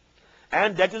her.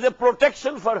 And that is a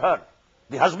protection for her.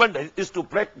 The husband is to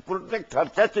protect her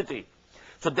chastity.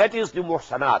 So that is the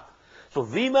muhsanat. So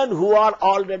women who are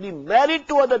already married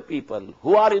to other people,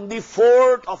 who are in the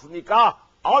fort of nikah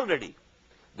already,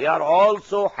 they are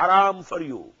also haram for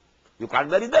you. You can't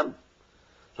marry them.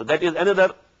 So that is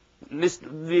another list,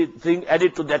 the thing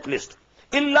added to that list.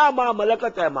 Illa ma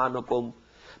malakat aymanukum,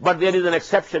 but there is an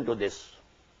exception to this.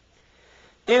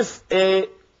 If a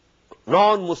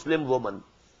non-Muslim woman,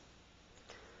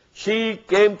 she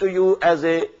came to you as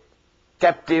a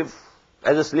captive,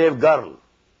 as a slave girl,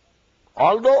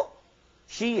 although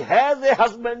she has a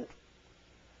husband,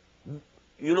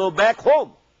 back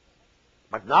home,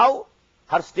 but now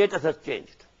her status has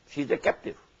changed. She's a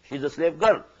captive. She's a slave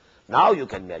girl. Now you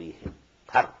can marry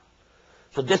her.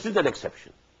 So this is an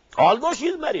exception. Although she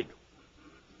is married,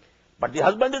 but the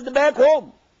husband is back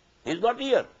home. He is not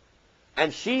here.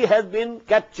 And she has been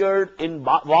captured in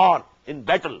war, in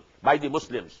battle by the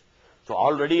Muslims. So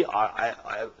already,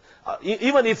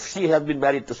 even if she has been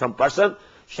married to some person,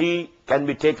 she can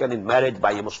be taken in marriage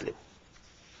by a Muslim.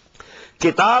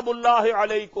 Kitabullahi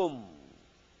alaykum.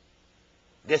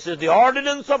 This is the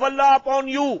ordinance of Allah upon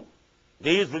you.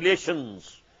 These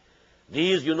relations,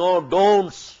 these,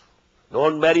 don'ts.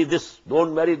 Don't marry this,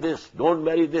 don't marry this, don't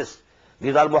marry this.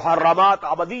 These are muharramat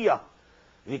abadiyah.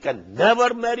 You can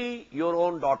never marry your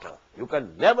own daughter. You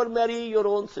can never marry your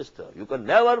own sister. You can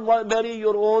never marry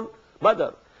your own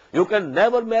mother. You can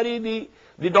never marry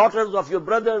the daughters of your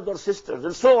brothers or sisters,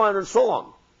 and so on and so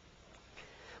on.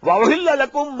 وَأُحِلَّ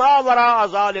لَكُمْ مَا وَرَاءَ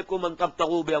ذَلِكُمْ أَن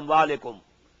تَبْتَغُوا بِأَمْوَالِكُمْ.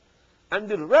 And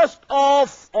the rest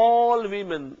of all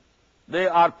women, they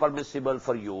are permissible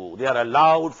for you. They are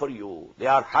allowed for you. They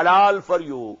are halal for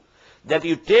you. That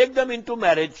you take them into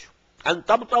marriage and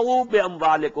tabtaghu bi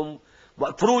amwalikum,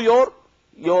 through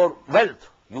your wealth.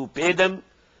 You pay them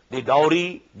the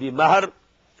dowry, the mahr,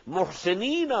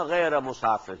 muhsinina ghayra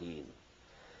musafihin.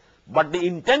 But the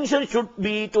intention should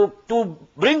be to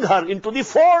bring her into the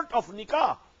fold of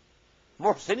nikah.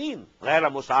 Muhsinin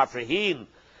ghayra musafihin.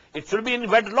 It should be in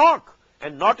wedlock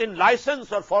and not in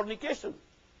license or fornication.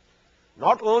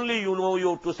 Not only,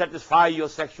 you to satisfy your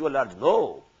sexual urge.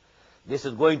 No. This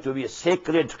is going to be a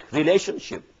sacred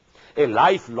relationship, a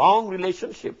lifelong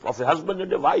relationship of a husband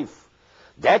and a wife.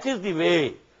 That is the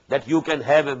way that you can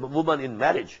have a woman in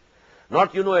marriage.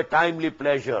 Not, a timely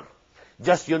pleasure.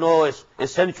 Just, a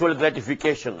sensual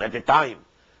gratification at a time.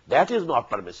 That is not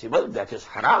permissible. That is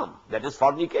haram. That is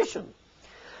fornication.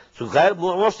 So,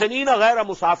 مُحْسِنِينَ غَيْرَ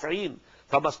مُسَافِعِينَ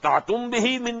فَمَسْتَعْتُمْ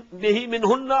بِهِ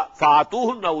مِنْهُنَّ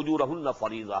فَآتُوهُنَّ أُجُورَهُنَّ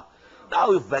فَرِيضَةً.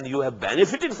 Now, when you have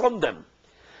benefited from them,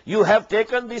 you have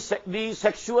taken the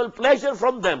sexual pleasure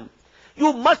from them,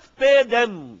 you must pay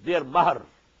them their mahr,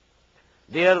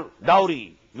 their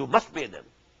dowry. You must pay them.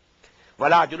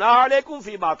 وَلَا جُنَاحَ عَلَيْكُمْ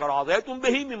فِي مَا تَرَاضَيْتُمْ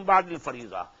بِهِ مِنْ بَعْدِ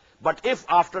الْفَرِيضَةِ. But if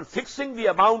after fixing the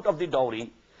amount of the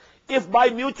dowry, if by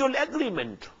mutual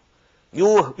agreement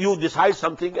you decide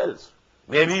something else,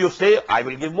 maybe you say, I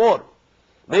will give more.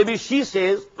 Maybe she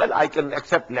says, well, I can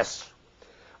accept less.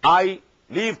 I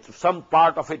leave some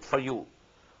part of it for you.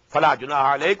 فَلَا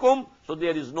جُنَاحَ عَلَيْكُمْ. So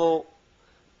there is no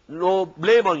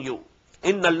blame on you.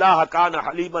 إِنَّ اللَّهَ كَانَ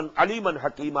عَلِيمًا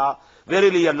حَكِيمًا.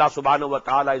 Verily Allah subhanahu wa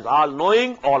ta'ala is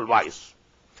all-knowing, all-wise.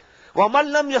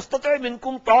 وَمَنْ لَمْ يَسْتَطِعْ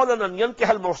مِنْكُمْ طَوْلًا أَنْ يَنْكِحَ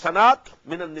الْمُحْصَنَاتِ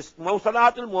مِنَ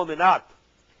الْمُحْصَنَاتِ الْمُؤْمِنَاتِ.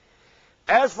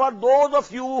 As for those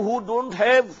of you who don't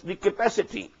have the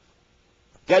capacity,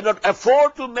 cannot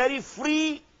afford to marry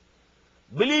free,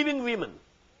 believing women,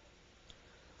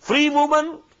 free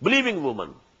woman, believing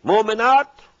woman, mu'minat,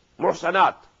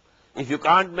 muhsanat. If you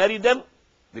can't marry them,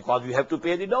 because you have to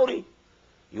pay the dowry,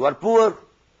 you are poor,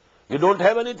 you don't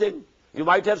have anything. You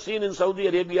might have seen in Saudi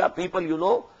Arabia,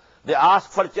 people, they ask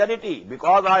for charity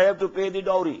because I have to pay the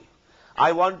dowry.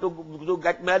 I want to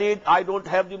get married, I don't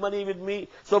have the money with me,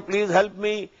 so please help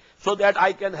me so that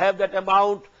I can have that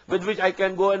amount with which I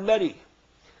can go and marry.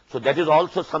 So that is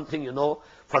also something,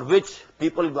 for which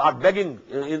people are begging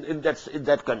in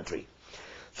that country.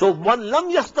 So, one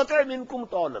lam yastati' minkum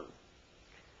tawlan.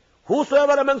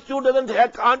 Whosoever amongst you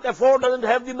can't afford, doesn't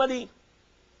have the money,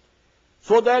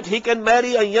 so that he can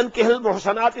marry a yankihil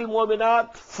muhsanatil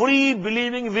mu'minat, free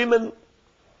believing women.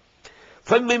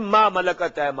 فَمِمَّا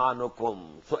مَلَكَتْ أَيْمَانُكُمْ.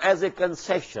 So as a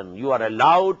concession, you are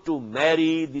allowed to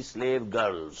marry the slave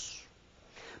girls.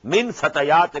 مِنْ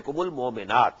فَتَيَاتِكُمُ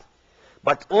الْمُؤْمِنَاتِ.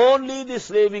 But only the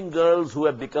slaving girls who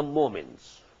have become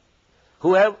mu'mins,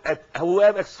 who have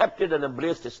accepted and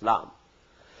embraced Islam.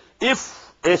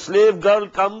 If a slave girl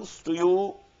comes to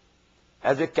you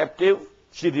as a captive,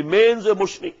 she remains a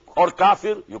mushrik or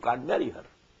kafir, you can't marry her.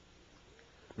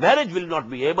 Marriage will not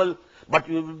be able, but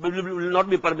will not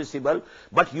be permissible,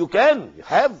 but you can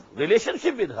have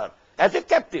relationship with her as a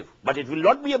captive, but it will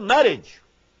not be a marriage.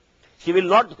 She will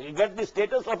not get the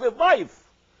status of a wife.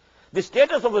 The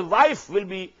status of a wife will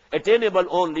be attainable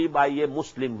only by a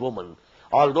Muslim woman.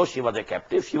 Although she was a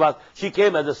captive, she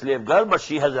came as a slave girl, but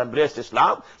she has embraced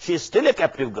Islam. She is still a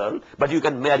captive girl, but you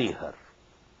can marry her.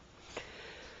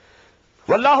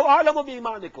 Wallahu a'lamu bi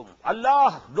imanikum.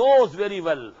 Allah knows very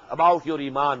well about your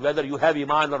iman, whether you have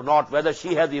iman or not, whether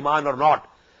she has iman or not.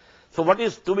 So what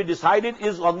is to be decided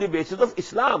is on the basis of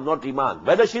Islam, not iman.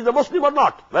 Whether she is a Muslim or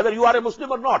not, whether you are a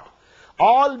Muslim or not.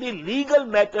 All the legal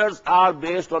matters are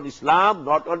based on Islam,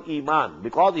 not on iman,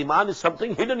 because iman is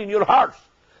something hidden in your hearts.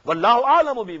 Wallahu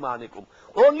a'lamu bi imanikum.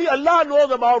 Only Allah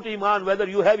knows about iman, whether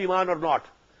you have iman or not,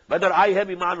 whether I have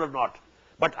iman or not.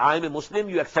 But I am a Muslim,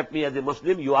 you accept me as a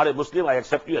Muslim, you are a Muslim, I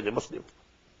accept you as a Muslim.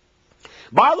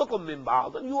 Ba'dukum min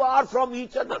ba'd, and you are from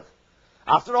each other.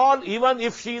 After all, even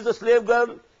if she is a slave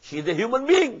girl, she is a human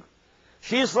being.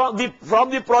 She is from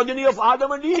the progeny of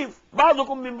Adam and Eve.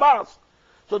 Ba'dukum min ba'd.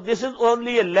 So this is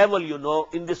only a level,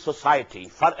 in this society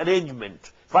for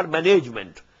arrangement, for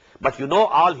management. But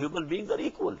all human beings are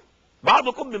equal.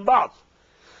 بعضكم من بعض.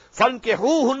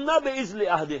 فانكحوهن بإذن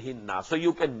أهلهن. So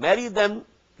you can marry them,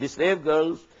 the slave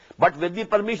girls, but with the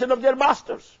permission of their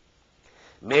masters.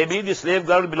 Maybe the slave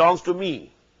girl belongs to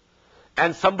me,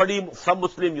 and some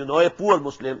Muslim, a poor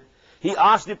Muslim, he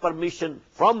asked the permission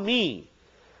from me,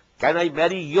 can I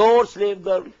marry your slave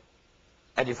girl?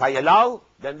 And if I allow,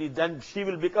 then she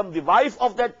will become the wife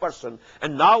of that person,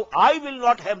 and now I will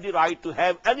not have the right to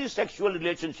have any sexual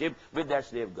relationship with that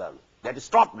slave girl. That is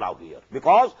stopped now here,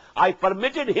 because I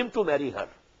permitted him to marry her.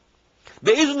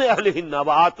 بِإِذْنِ أَهْلِهِنَّ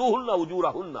وَآتُوهُنَّ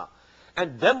أُجُورَهُنَّ.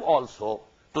 And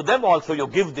to them also you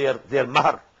give their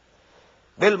mahr.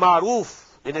 بِالْمَعْرُوفِ,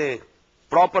 in a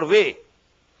proper way.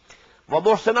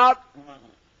 وَمُحْسَنَاتٍ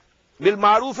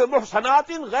بِالْمَعْرُوفِ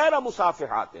مُحْسَنَاتٍ غَيْرَ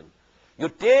مُصَافِحَاتٍ. You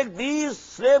take these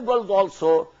slave girls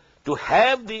also to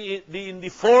have in the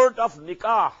fort of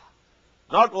nikah,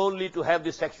 not only to have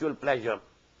the sexual pleasure.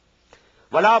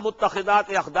 وَلَا مُتَّخِذَاتِ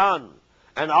أَخْدَانٍ.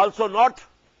 And also not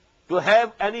to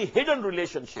have any hidden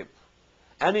relationship,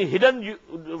 any hidden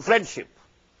friendship.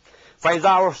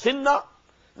 فَإِذَا أُحْسِنَّ.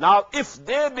 Now if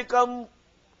they come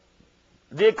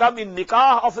in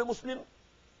nikah of a Muslim,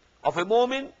 of a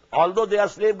mu'min, although they are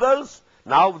slave girls,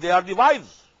 now they are the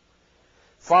wives.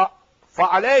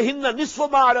 فَعَلَيْهِنَّ نِصْفُ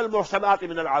مَا عَلَى الْمُحْسَنَاتِ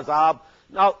مِنَ الْعَذَابِ.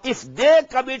 Now if they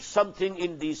commit something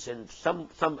indecent,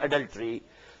 some adultery,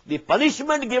 the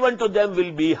punishment given to them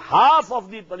will be half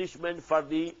of the punishment for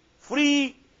the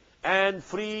free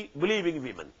believing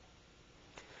women.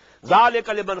 ذَلِكَ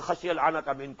لِمَنْ خَشِيَ الْعَنَةَ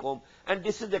مِنْكُمْ. And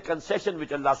this is the concession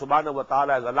which Allah subhanahu wa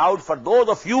ta'ala has allowed for those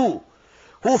of you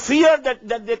who fear that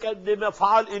they may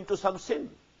fall into some sin.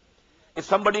 If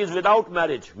somebody is without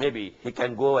marriage, maybe he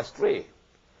can go astray.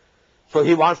 So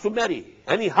he wants to marry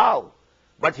anyhow,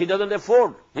 but he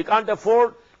can't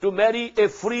afford to marry a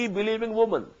free believing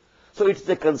woman. So it's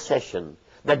the concession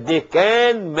that they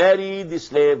can marry the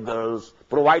slave girls,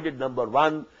 provided, number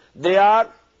one, they are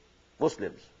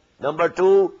Muslims. Number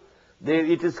two,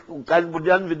 it can be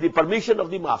done with the permission of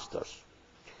the masters.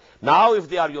 Now if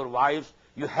they are your wives,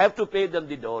 you have to pay them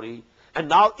the dowry. And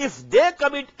now if they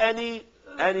commit any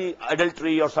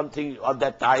adultery or something of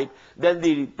that type, then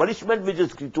the punishment which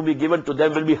is to be given to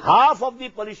them will be half of the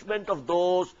punishment of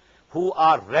those who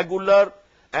are regular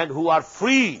and who are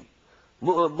free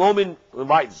mu'min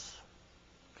wives.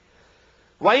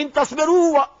 وَإِن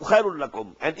تَصْبِرُوا خَيْرٌ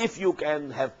لَكُمْ. And if you can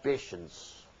have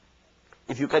patience,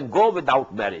 if you can go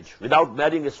without marriage, without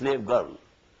marrying a slave girl,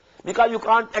 because you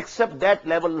can't accept that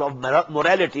level of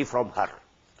morality from her.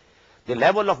 The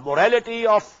level of morality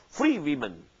of free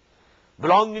women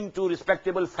belonging to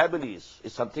respectable families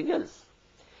is something else.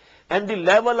 And the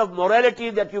level of morality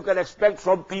that you can expect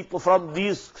from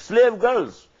these slave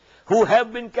girls who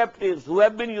have been captives, who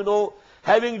have been,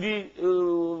 having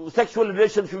the sexual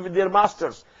relationship with their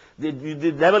masters, the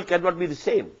level cannot be the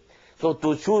same. So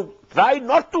try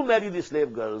not to marry the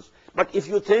slave girls, but if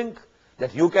you think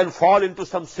that you can fall into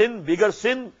some sin, bigger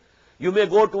sin, you may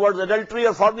go towards adultery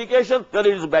or fornication, then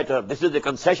it is better. This is the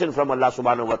concession from Allah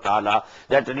subhanahu wa ta'ala,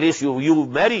 that at least you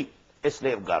marry a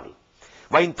slave girl.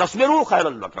 وَإِن تَصْبِرُوا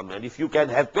خَيْرًا لَكُمْ. And if you can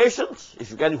have patience, if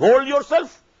you can hold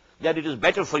yourself, then it is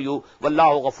better for you.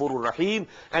 وَاللَّهُ غَفُورٌ رَحِيمٌ.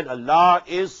 And Allah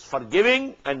is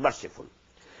forgiving and merciful.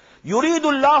 يُرِيدُ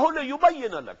اللَّهُ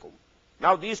لِيُبَيِّنَ لَكُمْ.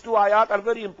 Now these two ayat are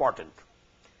very important.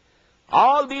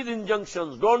 All these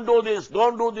injunctions, don't do this,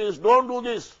 don't do this, don't do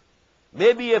this.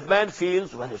 Maybe if man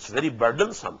feels, well, it's very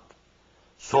burdensome.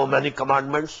 So many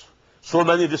commandments, so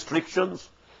many restrictions,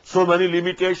 so many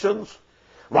limitations.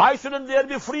 Why shouldn't there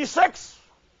be free sex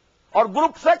or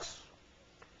group sex?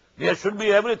 There should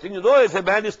be everything. If a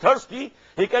man is thirsty,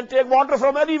 he can take water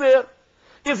from anywhere.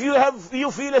 If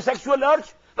you feel a sexual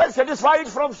urge, well, satisfy it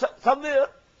from somewhere.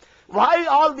 Why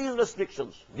all these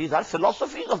restrictions? These are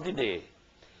philosophies of the day.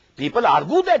 People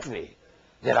argue that way.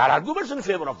 There are arguments in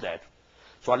favor of that.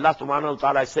 So Allah subhanahu wa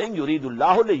ta'ala is saying, يُرِيدُ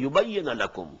اللَّهُ لِيُبَيِّنَ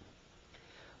لَكُمْ.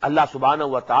 Allah subhanahu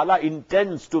wa ta'ala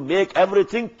intends to make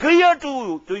everything clear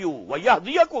to you.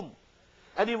 وَيَهْدِيَكُمْ.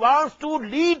 And He wants to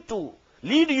lead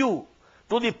you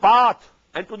to the path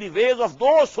and to the ways of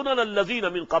those سُنَنَ الَّذِينَ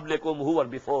مِنْ قَبْلِكُمْ who were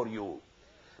before you.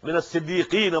 مِنَ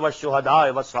الصِّدِّيقِينَ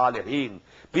وَالشُّهَدَاءِ وَالصَّالِحِينَ.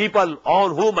 People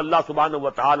on whom Allah subhanahu wa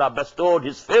ta'ala bestowed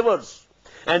His favors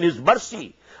and His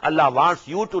mercy. Allah wants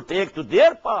you to take to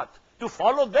their path, to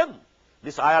follow them.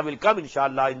 This ayah will come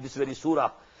inshallah in this very surah.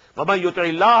 وَمَنْ يُطِعِ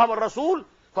اللَّهَ وَالرَّسُولَ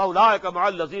فَأُولَٰئِكَ مَعَ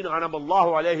الَّذِينَ أَنْعَمَ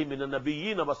اللَّهُ عَلَيْهِم مِّنَ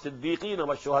النَّبِيِّينَ وَالصِّدِّيقِينَ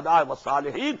وَالشُّهَدَاءِ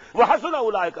وَالصَّالِحِينَ وَحَسُنَ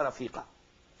أُولَٰئِكَ رَفِيقًا.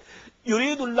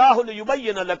 يُرِيدُ اللَّهُ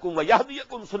لِيُبَيِّنَ لَكُمْ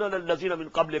وَيَهْدِيَكُمْ سُنَنَ الَّذِينَ مِنْ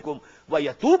قَبْلِكُمْ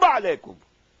وَيَتُوبَ عَلَيْكُمْ.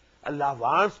 Allah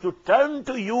wants to turn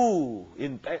to you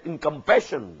in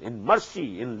compassion, in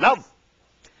mercy, in love.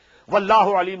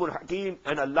 Wallahu alimun hakim,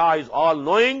 and Allah is all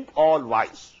knowing, all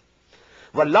wise.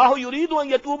 Wallahu yuridu an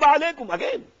yatuba alaykum.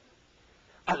 Again,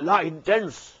 Allah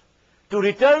intends to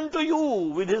return to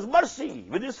you with His mercy,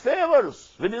 with His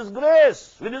favors, with His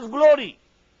grace, with His glory.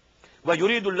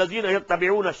 وَيُرِيدُ الَّذِينَ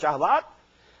يَتَّبِعُونَ الشَّهْوَاتِ.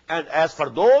 And as for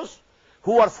those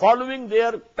who are following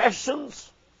their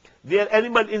passions, their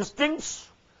animal instincts,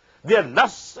 their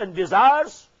lusts and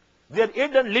desires, their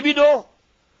hidden libido,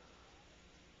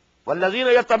 وَالَّذِينَ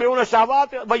يَتَّبِعُونَ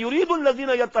الشَّهْوَاتِ وَيُرِيدُ الَّذِينَ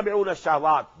يَتَّبِعُونَ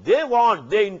الشَّهْوَاتِ.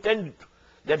 They intend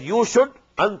that you should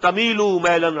antamilu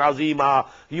mailan azima,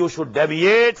 you should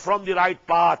deviate from the right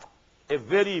path, a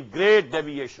very great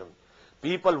deviation.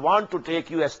 People want to take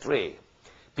you astray.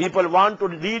 People want to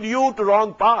lead you to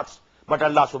wrong paths. But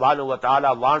Allah subhanahu wa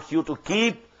ta'ala wants you to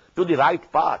keep to the right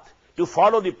path, to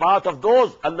follow the path of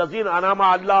those allazina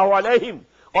anama Allahu alayhim,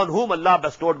 on whom Allah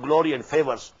bestowed glory and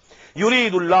favors.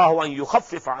 Yuridu Allahu an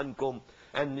yukhaffifa ankum.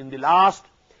 And in the last,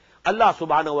 Allah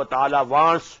subhanahu wa ta'ala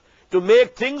wants to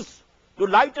make things, to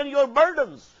lighten your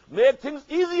burdens, make things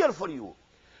easier for you.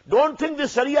 Don't think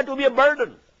this Sharia to be a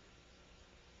burden.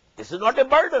 This is not a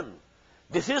burden.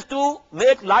 This is to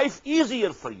make life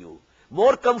easier for you,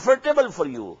 more comfortable for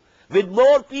you, with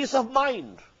more peace of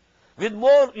mind, with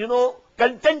more,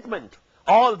 contentment.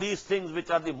 All these things which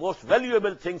are the most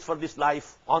valuable things for this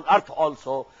life on earth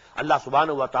also, Allah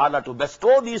subhanahu wa ta'ala to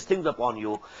bestow these things upon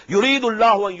you. يُرِيدُ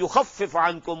اللَّهُ أَن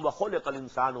يُخَفِّفَ عَنْكُمْ وَخُلِقَ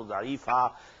الْإِنسَانُ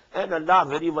ضَعِيفًا. And Allah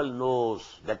very well knows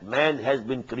that man has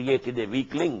been created a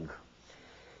weakling.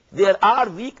 There are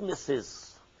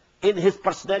weaknesses in his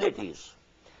personalities.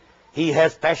 He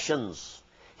has passions,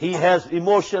 he has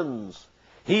emotions,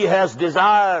 he has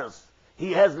desires,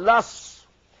 he has lusts,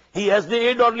 he has the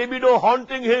id or libido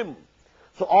haunting him.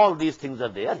 So all these things are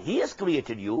there. He has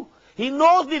created you. He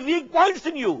knows the weak points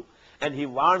in you, and He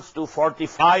wants to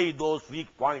fortify those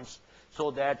weak points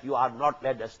so that you are not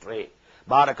led astray.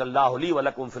 Barakallahu li wa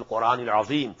lakum fil Qur'an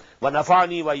al-azim wa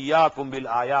nafa'ani wa iyyakum bil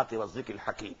ayati wa dhikr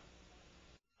al-hakim.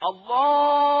 Allahu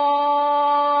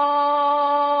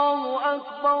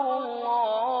Akbar, Allahu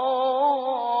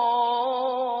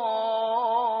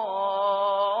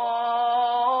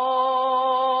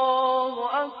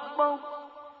Akbar.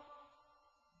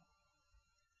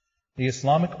 The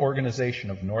Islamic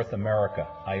Organization of North America,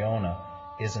 IONA,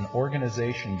 is an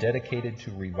organization dedicated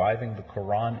to reviving the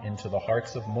Quran into the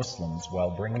hearts of Muslims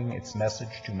while bringing its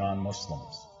message to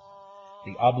non-Muslims.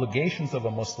 The obligations of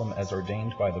a Muslim as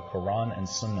ordained by the Quran and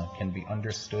Sunnah can be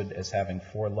understood as having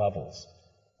 4 levels.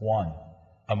 1.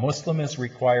 A Muslim is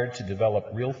required to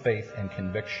develop real faith and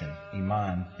conviction,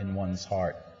 iman, in one's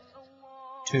heart.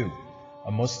 2.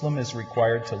 A Muslim is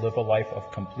required to live a life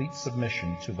of complete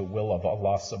submission to the will of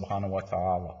Allah subhanahu wa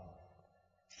ta'ala.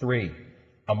 3.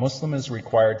 A Muslim is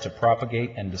required to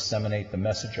propagate and disseminate the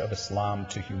message of Islam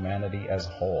to humanity as a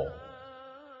whole.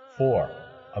 4.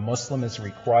 A Muslim is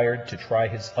required to try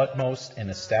his utmost in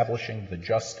establishing the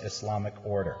just Islamic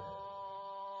order.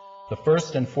 The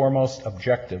first and foremost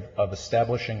objective of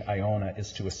establishing IONA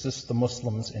is to assist the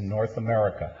Muslims in North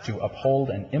America to uphold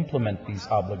and implement these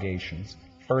obligations,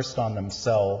 first on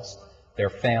themselves, their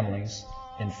families,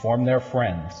 inform their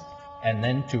friends, and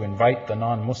then to invite the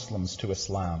non-Muslims to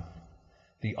Islam.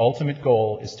 The ultimate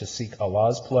goal is to seek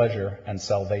Allah's pleasure and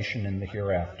salvation in the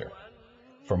hereafter.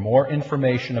 For more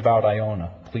information about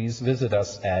IONA, please visit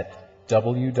us at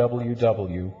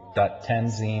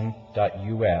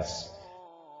www.tanzeem.us.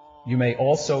 You may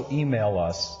also email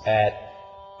us at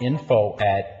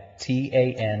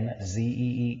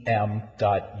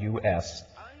info@tanzeem.us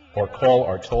or call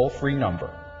our toll-free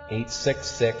number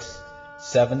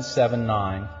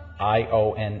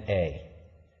 866-779-IONA.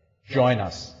 Join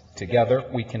us. Together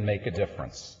we can make a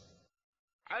difference.